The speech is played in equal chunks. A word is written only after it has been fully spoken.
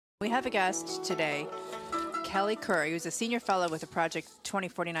We have a guest today, Kelley Currie, who's a senior fellow with the Project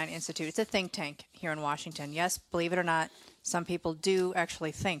 2049 Institute. It's a think tank here in Washington. Yes, believe it or not, some people do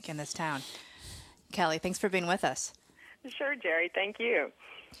actually think in this town. Kelley, thanks for being with us. Sure, Jerry. Thank you.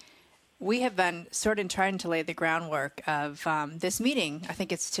 We have been sort of trying to lay the groundwork of this meeting. I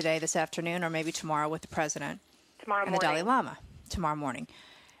think it's today, this afternoon, or maybe tomorrow with the President and the Dalai Lama tomorrow morning.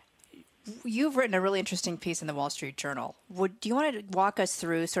 You've written a really interesting piece in the Wall Street Journal. Do you want to walk us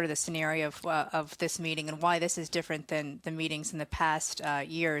through sort of the scenario of this meeting and why this is different than the meetings in the past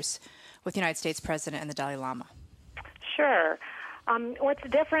years with the United States President and the Dalai Lama? Sure. What's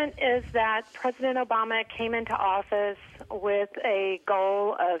different is that President Obama came into office with a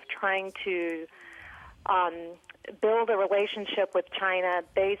goal of trying to build a relationship with China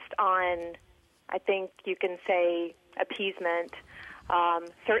based on, I think you can say, appeasement.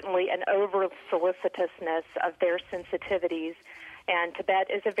 Certainly an over-solicitousness of their sensitivities. And Tibet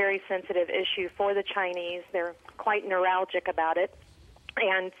is a very sensitive issue for the Chinese. They're quite neuralgic about it.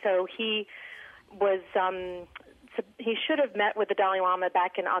 And so he should have met with the Dalai Lama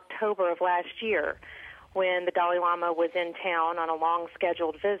back in October of last year when the Dalai Lama was in town on a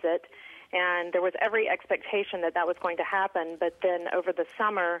long-scheduled visit. And there was every expectation that that was going to happen. But then over the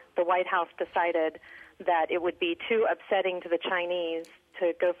summer, the White House decided that it would be too upsetting to the Chinese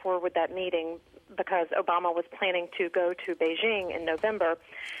to go forward with that meeting because Obama was planning to go to Beijing in November.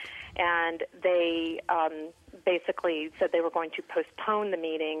 And they basically said they were going to postpone the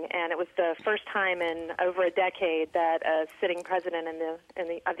meeting. And it was the first time in over a decade that a sitting president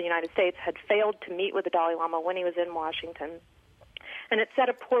of the United States had failed to meet with the Dalai Lama when he was in Washington. And it set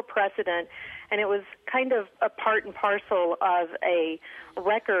a poor precedent, and it was kind of a part and parcel of a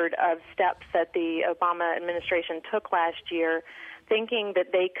record of steps that the Obama administration took last year, thinking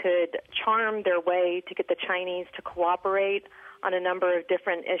that they could charm their way to get the Chinese to cooperate on a number of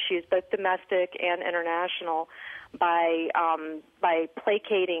different issues, both domestic and international, by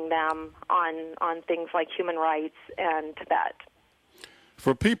placating them on things like human rights and Tibet.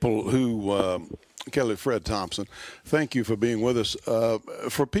 For people who Kelley, Fred Thompson, thank you for being with us.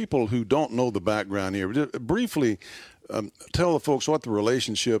 For people who don't know the background here, briefly tell the folks what the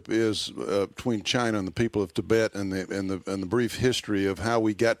relationship is between China and the people of Tibet, and the brief history of how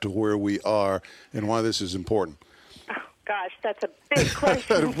we got to where we are and why this is important. Oh, gosh, that's a big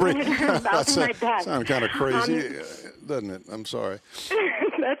question. Sounds kind of crazy, doesn't it? I'm sorry.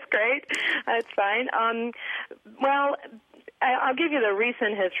 That's great. That's fine. Well, I'll give you the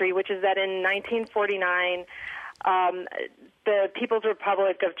recent history, which is that in 1949, the People's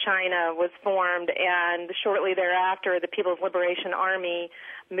Republic of China was formed, and shortly thereafter, the People's Liberation Army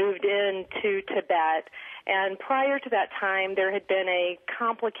moved into Tibet. And prior to that time, there had been a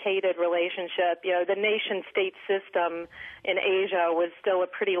complicated relationship. You know, the nation-state system in Asia was still a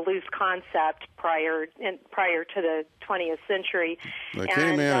pretty loose concept prior to the 20th century. They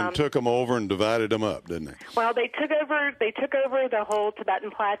came in and took them over and divided them up, didn't they? Well, they took over the whole Tibetan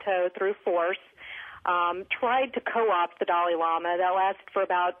plateau through force. Tried to co-opt the Dalai Lama. That lasted for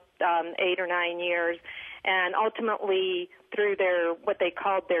about 8 or 9 years. And ultimately, through what they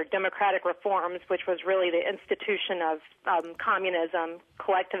called their democratic reforms, which was really the institution of communism,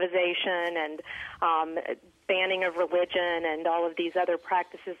 collectivization, and banning of religion, and all of these other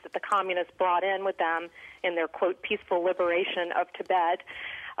practices that the communists brought in with them in their, quote, peaceful liberation of Tibet,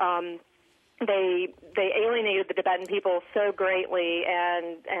 they alienated the Tibetan people so greatly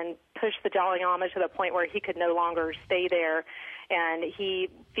and pushed the Dalai Lama to the point where he could no longer stay there. And he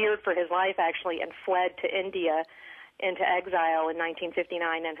feared for his life, actually, and fled to India into exile in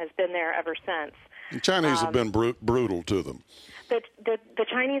 1959 and has been there ever since. The Chinese have been brutal to them. The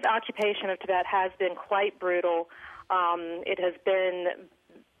Chinese occupation of Tibet has been quite brutal. It has been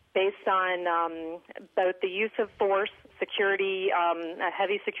based on both the use of force, security, a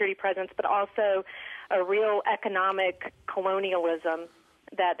heavy security presence, but also a real economic colonialism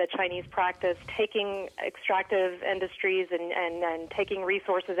that the Chinese practice, taking extractive industries and taking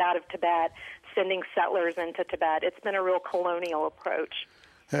resources out of Tibet, sending settlers into Tibet. It's been a real colonial approach.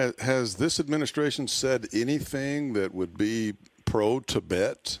 Has this administration said anything that would be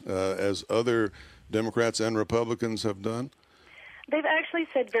pro-Tibet, as other Democrats and Republicans have done? They've actually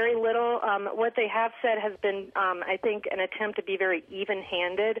said very little. What they have said has been, I think, an attempt to be very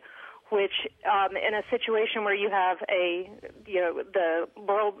even-handed, which in a situation where you have the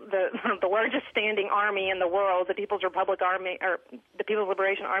largest standing army in the world, the People's Republic Army, or the People's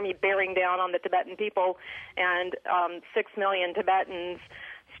Liberation Army, bearing down on the Tibetan people, and 6 million Tibetans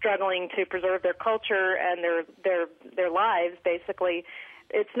struggling to preserve their culture and their lives, basically,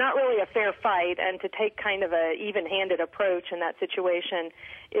 it's not really a fair fight, and to take kind of a even-handed approach in that situation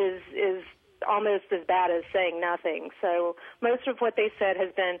is almost as bad as saying nothing. So most of what they said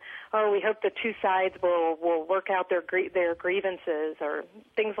has been, oh, we hope the two sides will work out their grievances or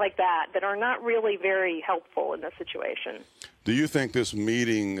things like that are not really very helpful in this situation. Do you think this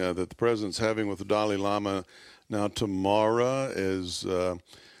meeting that the president's having with the Dalai Lama now tomorrow is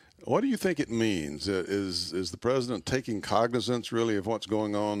what do you think it means? Is the president taking cognizance really of what's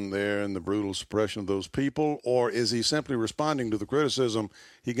going on there and the brutal suppression of those people, or is he simply responding to the criticism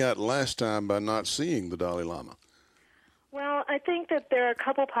he got last time by not seeing the Dalai Lama? Well, I think that there are a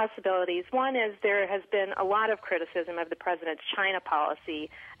couple possibilities. One is there has been a lot of criticism of the president's China policy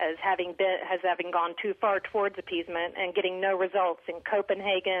as having gone too far towards appeasement and getting no results in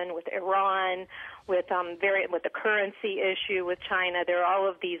Copenhagen, with Iran, with the currency issue with China. There are all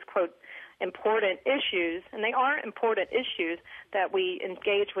of these, quote, important issues, and they are important issues that we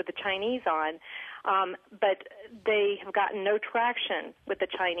engage with the Chinese on, but they have gotten no traction with the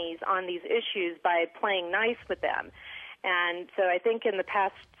Chinese on these issues by playing nice with them. And so I think in the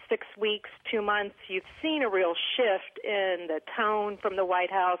past 6 weeks, 2 months, you've seen a real shift in the tone from the White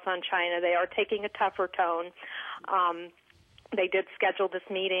House on China. They are taking a tougher tone. They did schedule this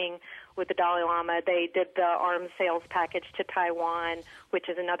meeting with the Dalai Lama. They did the arms sales package to Taiwan, which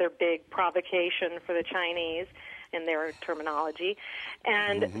is another big provocation for the Chinese in their terminology.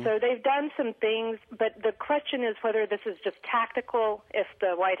 And so they've done some things, but the question is whether this is just tactical, if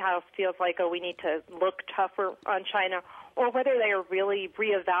the White House feels like, oh, we need to look tougher on China, or whether they are really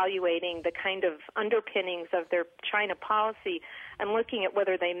reevaluating the kind of underpinnings of their China policy and looking at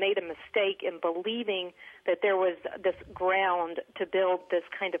whether they made a mistake in believing that there was this ground to build this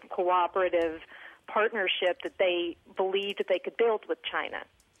kind of cooperative partnership that they believed that they could build with China.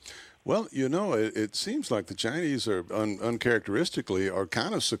 Well, you know, it seems like the Chinese are uncharacteristically are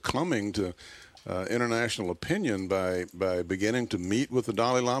kind of succumbing to international opinion by beginning to meet with the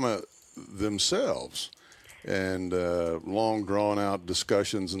Dalai Lama themselves, and long drawn-out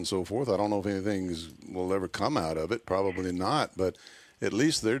discussions and so forth. I don't know if anything will ever come out of it. Probably not, but at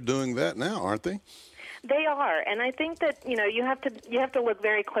least they're doing that now, aren't they? They are, and I think that you have to look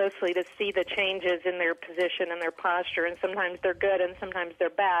very closely to see the changes in their position and their posture. And sometimes they're good, and sometimes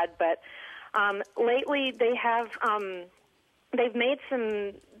they're bad. But lately, they have they've made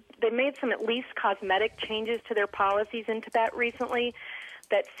some at least cosmetic changes to their policies in Tibet recently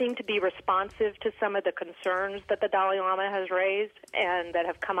that seem to be responsive to some of the concerns that the Dalai Lama has raised and that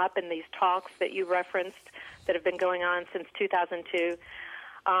have come up in these talks that you referenced that have been going on since 2002.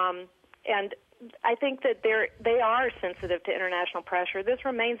 And I think that they are sensitive to international pressure. This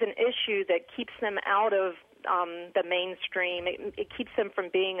remains an issue that keeps them out of the mainstream. It keeps them from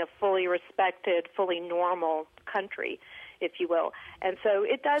being a fully respected, fully normal country, if you will. And so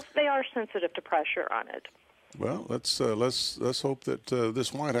they are sensitive to pressure on it. Well, let's hope that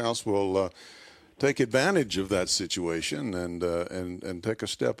this White House will take advantage of that situation and take a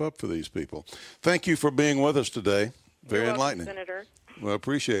step up for these people. Thank you for being with us today. Very enlightening. Senator. Well,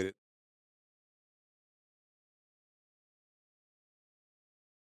 appreciate it.